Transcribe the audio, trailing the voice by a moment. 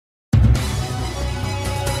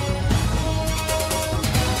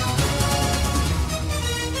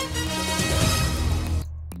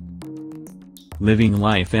Living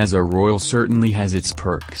life as a royal certainly has its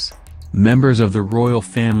perks. Members of the royal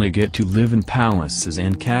family get to live in palaces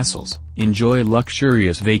and castles, enjoy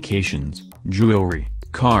luxurious vacations, jewelry,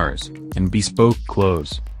 cars, and bespoke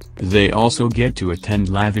clothes. They also get to attend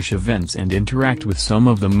lavish events and interact with some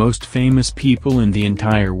of the most famous people in the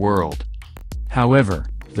entire world. However,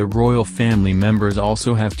 the royal family members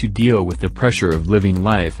also have to deal with the pressure of living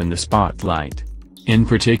life in the spotlight. In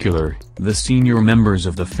particular, the senior members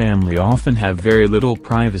of the family often have very little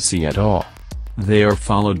privacy at all. They are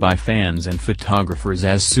followed by fans and photographers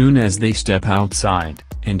as soon as they step outside,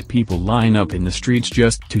 and people line up in the streets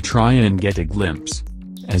just to try and get a glimpse.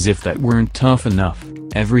 As if that weren't tough enough,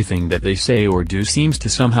 everything that they say or do seems to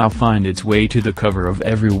somehow find its way to the cover of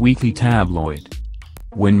every weekly tabloid.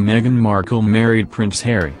 When Meghan Markle married Prince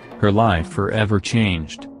Harry, her life forever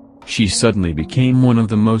changed. She suddenly became one of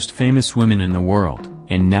the most famous women in the world,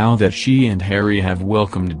 and now that she and Harry have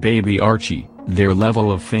welcomed baby Archie, their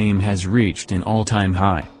level of fame has reached an all-time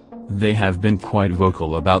high. They have been quite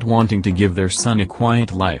vocal about wanting to give their son a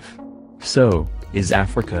quiet life. So, is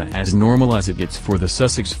Africa as normal as it gets for the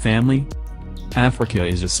Sussex family? Africa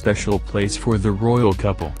is a special place for the royal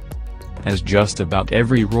couple. As just about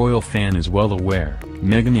every royal fan is well aware,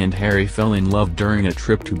 Meghan and Harry fell in love during a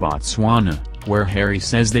trip to Botswana, where Harry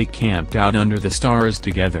says they camped out under the stars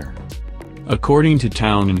together. According to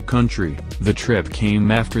Town & Country, the trip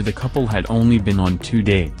came after the couple had only been on 2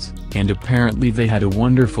 dates, and apparently they had a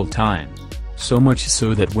wonderful time. So much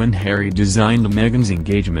so that when Harry designed Meghan's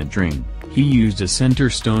engagement ring, he used a center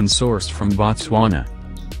stone sourced from Botswana.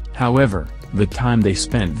 However, the time they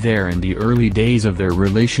spent there in the early days of their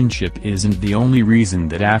relationship isn't the only reason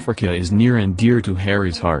that Africa is near and dear to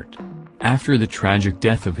Harry's heart. After the tragic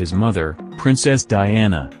death of his mother, Princess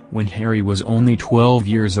Diana, when Harry was only 12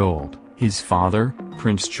 years old, his father,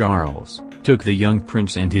 Prince Charles, took the young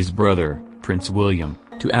prince and his brother, Prince William,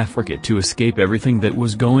 to Africa to escape everything that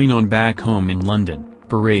was going on back home in London,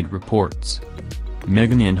 Parade reports.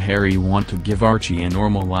 Meghan and Harry want to give Archie a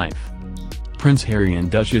normal life. Prince Harry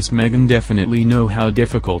and Duchess Meghan definitely know how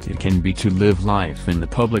difficult it can be to live life in the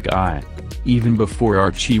public eye. Even before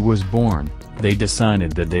Archie was born, they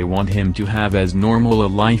decided that they want him to have as normal a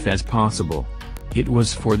life as possible. It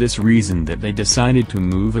was for this reason that they decided to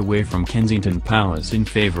move away from Kensington Palace in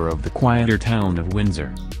favor of the quieter town of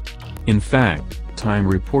Windsor. In fact, Time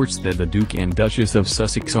reports that the Duke and Duchess of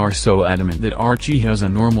Sussex are so adamant that Archie has a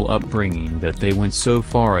normal upbringing that they went so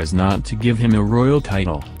far as not to give him a royal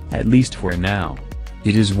title, at least for now.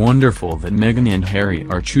 It is wonderful that Meghan and Harry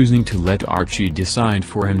are choosing to let Archie decide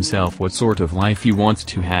for himself what sort of life he wants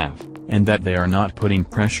to have, and that they are not putting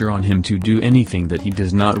pressure on him to do anything that he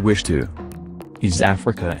does not wish to. Is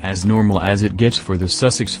Africa as normal as it gets for the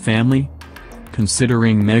Sussex family?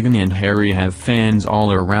 Considering Meghan and Harry have fans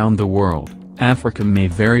all around the world, Africa may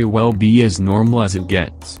very well be as normal as it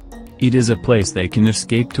gets. It is a place they can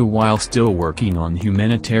escape to while still working on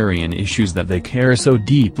humanitarian issues that they care so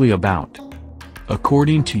deeply about.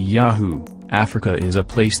 According to Yahoo, Africa is a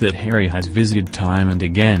place that Harry has visited time and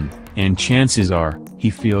again, and chances are,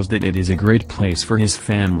 he feels that it is a great place for his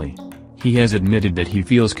family. He has admitted that he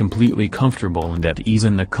feels completely comfortable and at ease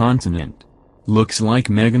in the continent. Looks like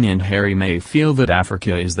Meghan and Harry may feel that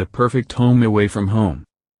Africa is the perfect home away from home.